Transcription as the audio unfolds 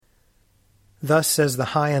Thus says the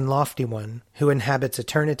high and lofty one, who inhabits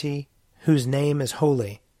eternity, whose name is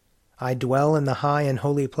holy. I dwell in the high and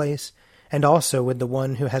holy place, and also with the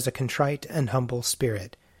one who has a contrite and humble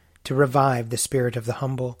spirit, to revive the spirit of the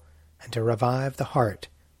humble, and to revive the heart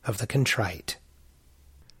of the contrite.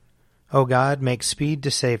 O God, make speed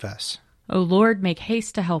to save us. O Lord, make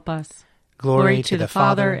haste to help us. Glory to the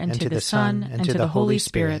Father, and to the Son, and to the Holy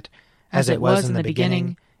Spirit, as it was in the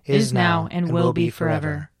beginning, is now, and will be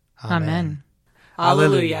forever. Amen.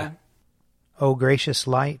 Alleluia. O gracious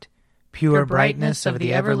light, pure brightness of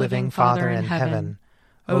the ever-living Father in heaven,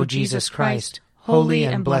 O Jesus Christ, holy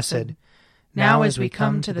and blessed, now as we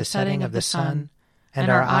come to the setting of the sun,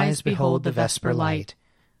 and our eyes behold the vesper light,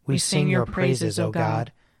 we sing your praises, O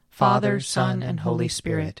God, Father, Son, and Holy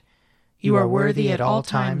Spirit. You are worthy at all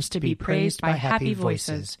times to be praised by happy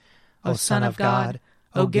voices, O Son of God,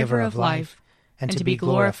 O Giver of life, and to be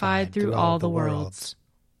glorified through all the worlds.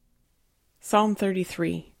 Psalm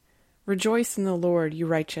 33. Rejoice in the Lord, you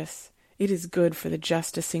righteous. It is good for the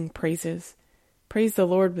just to sing praises. Praise the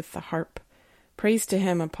Lord with the harp. Praise to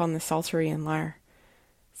him upon the psaltery and lyre.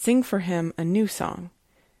 Sing for him a new song.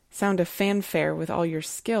 Sound a fanfare with all your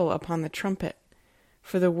skill upon the trumpet.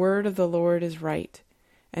 For the word of the Lord is right,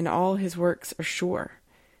 and all his works are sure.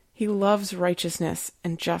 He loves righteousness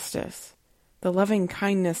and justice. The loving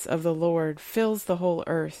kindness of the Lord fills the whole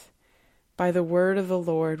earth. By the word of the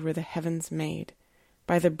Lord were the heavens made.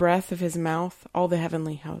 By the breath of his mouth all the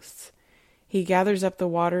heavenly hosts. He gathers up the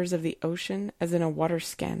waters of the ocean as in a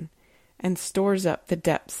waterskin, and stores up the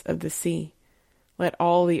depths of the sea. Let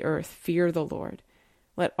all the earth fear the Lord.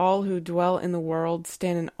 Let all who dwell in the world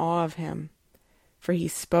stand in awe of him. For he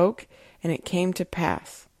spoke, and it came to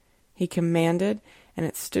pass. He commanded, and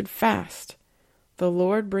it stood fast. The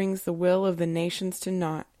Lord brings the will of the nations to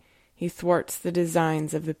naught. He thwarts the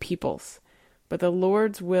designs of the peoples. But the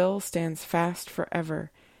Lord's will stands fast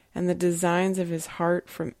forever, and the designs of his heart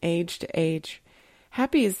from age to age.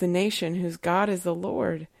 Happy is the nation whose God is the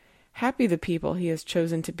Lord. Happy the people he has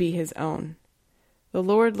chosen to be his own. The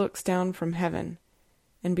Lord looks down from heaven,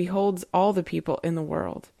 and beholds all the people in the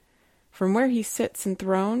world. From where he sits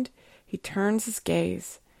enthroned, he turns his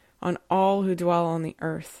gaze on all who dwell on the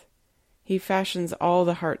earth. He fashions all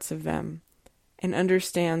the hearts of them, and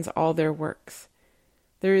understands all their works.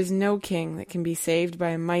 There is no king that can be saved by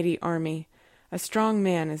a mighty army. A strong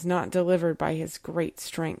man is not delivered by his great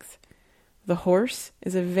strength. The horse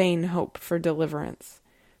is a vain hope for deliverance.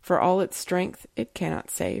 For all its strength it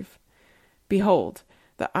cannot save. Behold,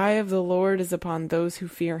 the eye of the Lord is upon those who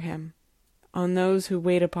fear him, on those who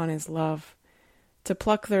wait upon his love, to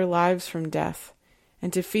pluck their lives from death,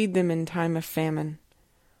 and to feed them in time of famine.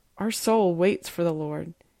 Our soul waits for the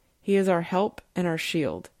Lord. He is our help and our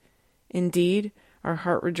shield. Indeed, our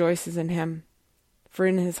heart rejoices in him, for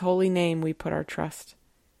in his holy name we put our trust.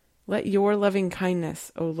 Let your loving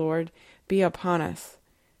kindness, O Lord, be upon us,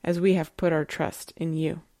 as we have put our trust in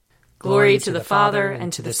you. Glory to the Father,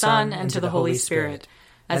 and to the Son, and to the Holy Spirit,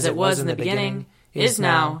 as it was in the beginning, is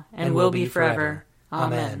now, and will be forever.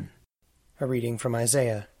 Amen. A reading from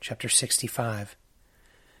Isaiah, chapter 65.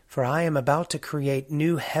 For I am about to create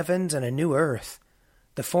new heavens and a new earth.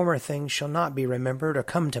 The former things shall not be remembered or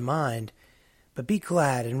come to mind. But be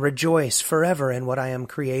glad and rejoice forever in what I am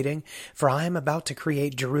creating, for I am about to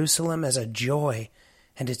create Jerusalem as a joy,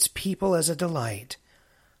 and its people as a delight.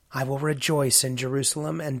 I will rejoice in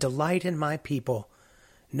Jerusalem and delight in my people.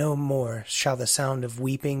 No more shall the sound of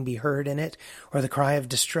weeping be heard in it, or the cry of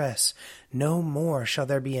distress. No more shall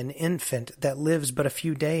there be an infant that lives but a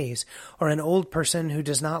few days, or an old person who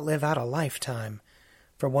does not live out a lifetime.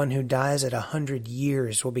 For one who dies at 100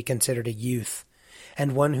 years will be considered a youth,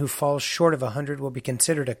 and one who falls short of 100 will be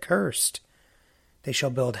considered accursed. They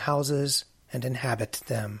shall build houses and inhabit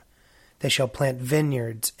them. They shall plant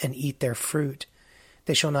vineyards and eat their fruit.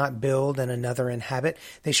 They shall not build and another inhabit.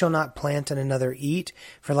 They shall not plant and another eat.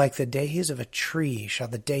 For like the days of a tree shall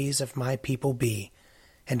the days of my people be,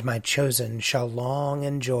 and my chosen shall long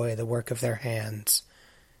enjoy the work of their hands.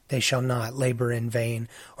 They shall not labor in vain,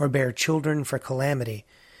 or bear children for calamity,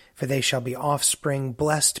 for they shall be offspring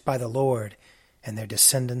blessed by the Lord, and their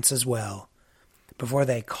descendants as well. Before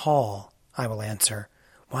they call, I will answer.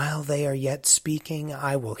 While they are yet speaking,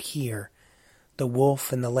 I will hear. The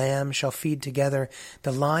wolf and the lamb shall feed together.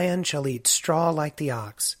 The lion shall eat straw like the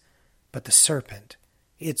ox. But the serpent,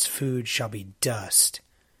 its food shall be dust.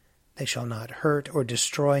 They shall not hurt or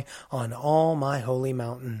destroy on all my holy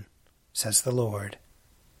mountain, says the Lord.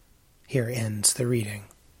 Here ends the reading.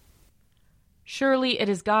 Surely it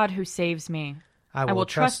is God who saves me. I will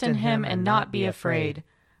trust in him and not be afraid.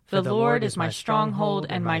 For the Lord is my stronghold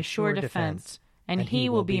and my sure defense, and he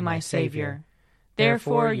will be my Savior.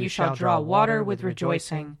 Therefore you shall draw water with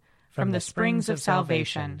rejoicing from the springs of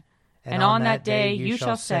salvation. And on that day you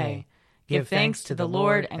shall say, Give thanks to the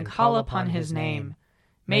Lord and call upon his name.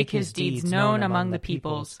 Make his deeds known among the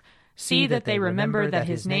peoples. See that they remember that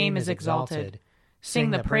his name is exalted.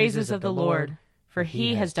 Sing the praises of the Lord, for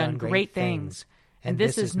he has done great things, and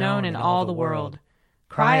this is known in all the world.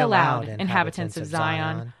 Cry aloud, inhabitants of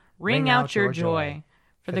Zion, ring out your joy,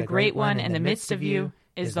 for the great one in the midst of you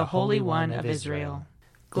is the Holy One of Israel.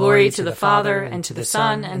 Glory to the Father, and to the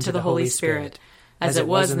Son, and to the Holy Spirit, as it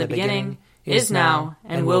was in the beginning, is now,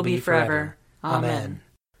 and will be forever. Amen.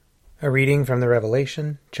 A reading from the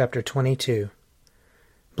Revelation, chapter 22.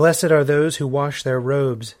 Blessed are those who wash their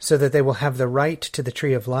robes, so that they will have the right to the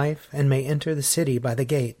tree of life, and may enter the city by the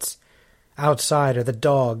gates. Outside are the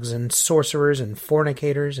dogs, and sorcerers, and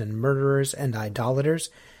fornicators, and murderers, and idolaters,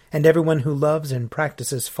 and everyone who loves and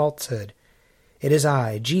practices falsehood. It is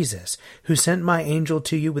I, Jesus, who sent my angel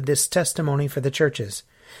to you with this testimony for the churches.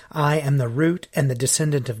 I am the root and the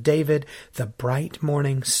descendant of David, the bright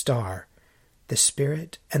morning star. The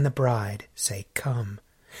Spirit and the bride say, Come.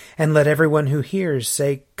 And let everyone who hears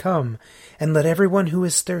say, Come. And let everyone who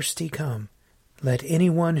is thirsty come. Let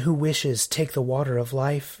anyone who wishes take the water of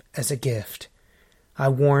life as a gift. I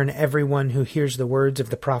warn everyone who hears the words of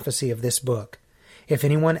the prophecy of this book. If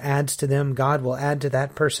anyone adds to them, God will add to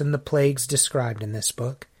that person the plagues described in this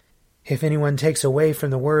book. If anyone takes away from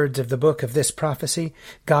the words of the book of this prophecy,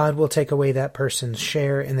 God will take away that person's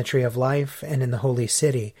share in the tree of life and in the holy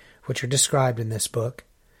city, which are described in this book.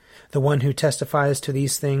 The one who testifies to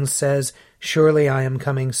these things says, Surely I am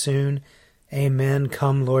coming soon. Amen.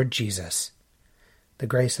 Come, Lord Jesus. The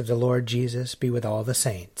grace of the Lord Jesus be with all the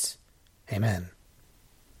saints. Amen.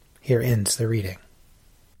 Here ends the reading.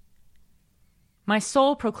 My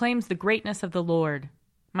soul proclaims the greatness of the Lord.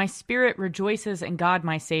 My spirit rejoices in God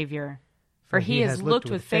my Savior, for he has looked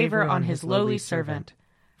with favor on his lowly servant.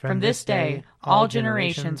 From this day all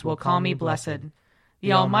generations will call me blessed.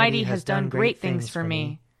 The Almighty has done great things for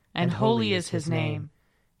me, and holy is his name.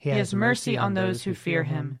 He has mercy on those who fear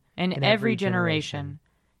him, in every generation.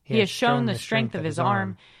 He has shown the strength of his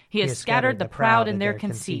arm. He has scattered the proud in their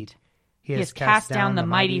conceit. He has cast down the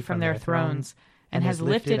mighty from their thrones, and has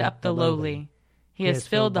lifted up the lowly. He has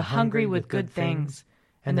filled the hungry with good things,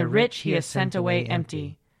 and the rich he has sent away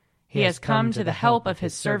empty. He has come to the help of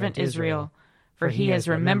his servant Israel, for he has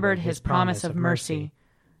remembered his promise of mercy,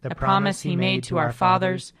 the promise he made to our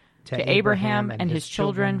fathers, to Abraham and his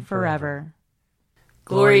children forever.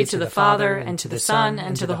 Glory to the Father, and to the Son,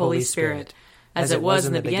 and to the Holy Spirit, as it was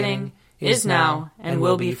in the beginning, is now, and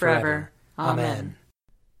will be forever. Amen.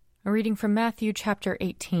 A reading from Matthew chapter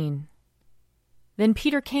 18. Then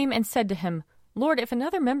Peter came and said to him, Lord, if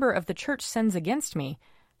another member of the church sins against me,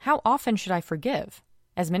 how often should I forgive?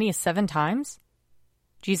 As many as 7 times?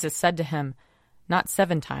 Jesus said to him, Not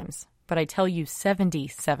 7 times, but I tell you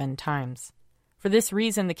 77 times. For this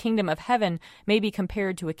reason the kingdom of heaven may be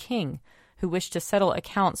compared to a king who wished to settle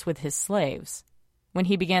accounts with his slaves. When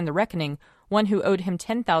he began the reckoning, one who owed him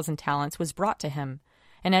 10,000 talents was brought to him,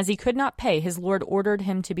 and as he could not pay, his lord ordered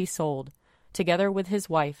him to be sold, together with his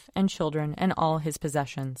wife and children and all his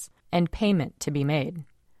possessions, and payment to be made.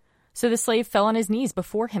 So the slave fell on his knees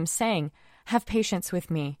before him, saying, Have patience with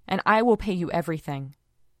me, and I will pay you everything.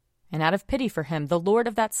 And out of pity for him, the lord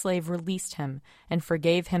of that slave released him and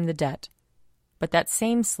forgave him the debt. But that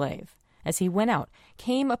same slave, as he went out,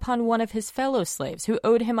 came upon one of his fellow slaves who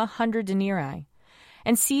owed him 100 denarii.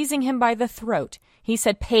 And seizing him by the throat, he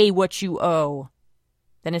said, Pay what you owe.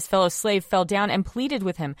 Then his fellow slave fell down and pleaded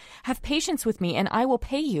with him, Have patience with me, and I will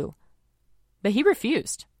pay you. But he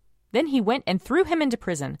refused. Then he went and threw him into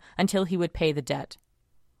prison until he would pay the debt.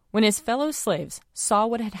 When his fellow slaves saw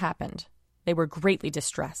what had happened, they were greatly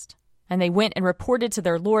distressed, and they went and reported to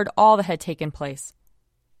their lord all that had taken place.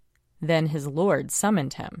 Then his lord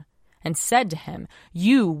summoned him and said to him,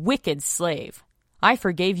 You wicked slave, I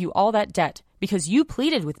forgave you all that debt because you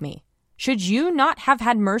pleaded with me. Should you not have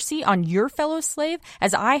had mercy on your fellow slave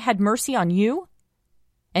as I had mercy on you?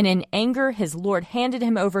 And in anger his lord handed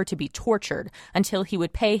him over to be tortured until he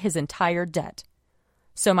would pay his entire debt.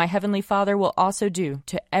 So my heavenly Father will also do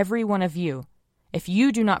to every one of you if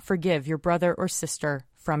you do not forgive your brother or sister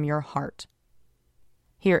from your heart.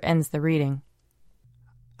 Here ends the reading.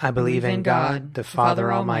 I believe in God, the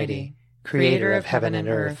Father Almighty, creator of heaven and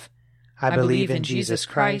earth. I believe in Jesus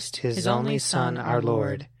Christ, his only Son, our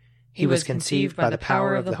Lord. He was conceived by the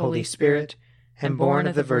power of the Holy Spirit and born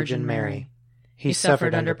of the Virgin Mary. He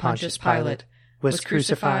suffered under Pontius Pilate, was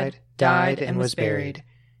crucified, died, and was buried.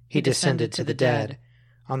 He descended to the dead.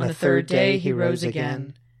 On the third day he rose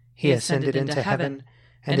again. He ascended into heaven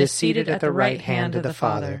and is seated at the right hand of the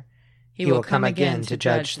Father. He will come again to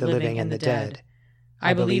judge the living and the dead.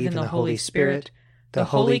 I believe in the Holy Spirit, the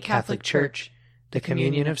Holy Catholic Church, the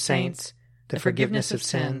communion of saints, the forgiveness of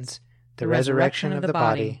sins, the resurrection of the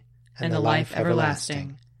body, and the life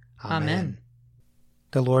everlasting. Amen.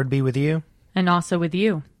 The Lord be with you. And also with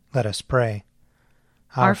you. Let us pray.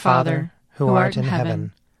 Our Father, who art in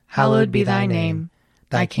heaven, hallowed be thy name.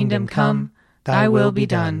 Thy kingdom come, thy will be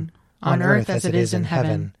done, on earth as it is in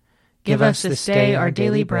heaven. Give us this day our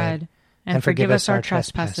daily bread, and forgive us our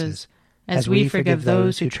trespasses, as we forgive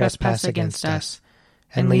those who trespass against us.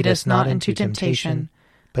 And lead us not into temptation,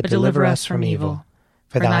 but deliver us from evil.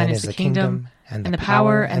 For thine is the kingdom, and the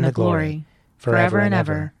power, and the glory, forever and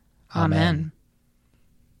ever. Amen.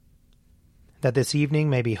 That this evening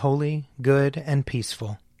may be holy, good, and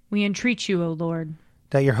peaceful. We entreat you, O Lord.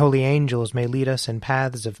 That your holy angels may lead us in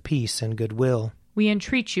paths of peace and goodwill. We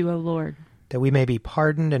entreat you, O Lord. That we may be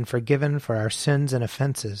pardoned and forgiven for our sins and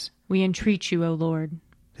offenses. We entreat you, O Lord.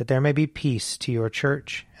 That there may be peace to your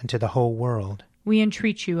church and to the whole world. We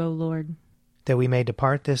entreat you, O Lord. That we may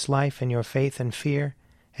depart this life in your faith and fear,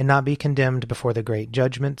 and not be condemned before the great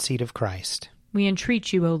judgment seat of Christ. We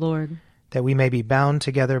entreat you, O Lord. That we may be bound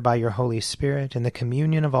together by your Holy Spirit in the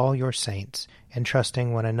communion of all your saints,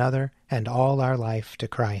 entrusting one another and all our life to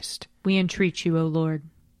Christ. We entreat you, O Lord.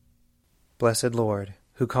 Blessed Lord,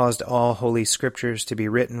 who caused all holy scriptures to be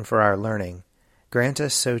written for our learning, grant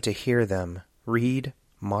us so to hear them, read,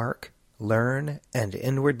 mark, learn, and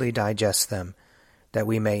inwardly digest them, that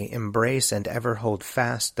we may embrace and ever hold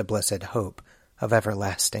fast the blessed hope of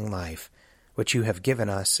everlasting life, which you have given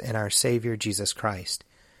us in our Savior Jesus Christ,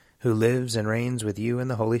 who lives and reigns with you in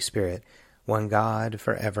the Holy Spirit, one God,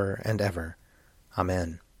 for ever and ever.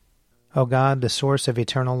 Amen. O God, the source of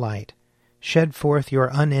eternal light, shed forth your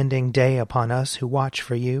unending day upon us who watch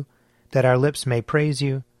for you, that our lips may praise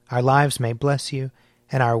you, our lives may bless you,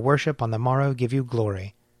 and our worship on the morrow give you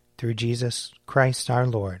glory, through Jesus Christ our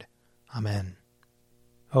Lord. Amen.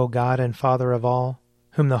 O God and Father of all,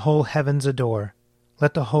 whom the whole heavens adore,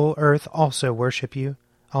 let the whole earth also worship you,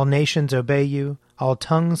 all nations obey you, all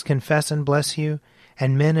tongues confess and bless you,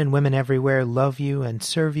 and men and women everywhere love you and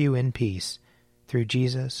serve you in peace, through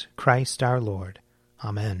Jesus Christ our Lord.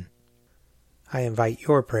 Amen. I invite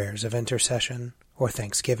your prayers of intercession or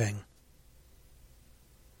thanksgiving.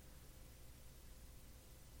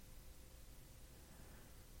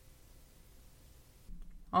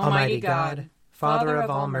 Almighty God, Father of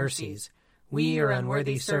all mercies, we, your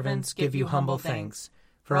unworthy servants, give you humble thanks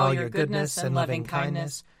for all your goodness and loving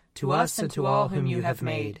kindness to us and to all whom you have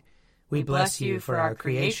made. We bless you for our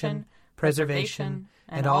creation, preservation,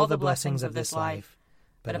 and all the blessings of this life,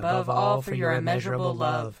 but above all for your immeasurable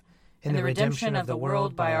love in the redemption of the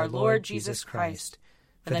world by our Lord Jesus Christ,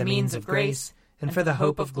 for the means of grace and for the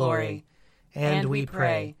hope of glory. And we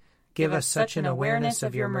pray, give us such an awareness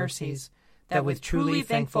of your mercies, that with truly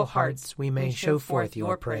thankful hearts we may show forth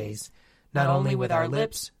your praise, not only with our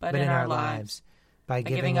lips, but in our lives, by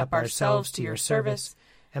giving up ourselves to your service,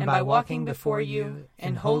 and by walking before you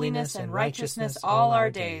in holiness and righteousness all our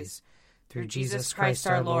days, through Jesus Christ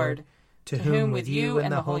our Lord, to whom with you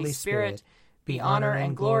and the Holy Spirit be honor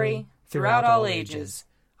and glory throughout all ages.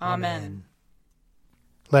 Amen.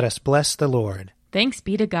 Let us bless the Lord. Thanks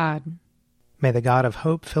be to God. May the God of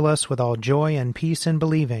hope fill us with all joy and peace in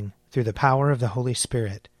believing, through the power of the Holy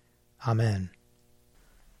Spirit. Amen.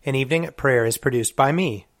 An Evening at Prayer is produced by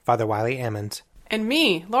me, Father Wiley Ammons. And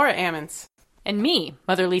me, Laura Ammons. And me,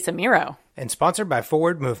 Mother Lisa Miro. And sponsored by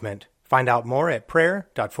Forward Movement. Find out more at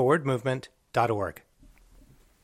prayer.forwardmovement.org.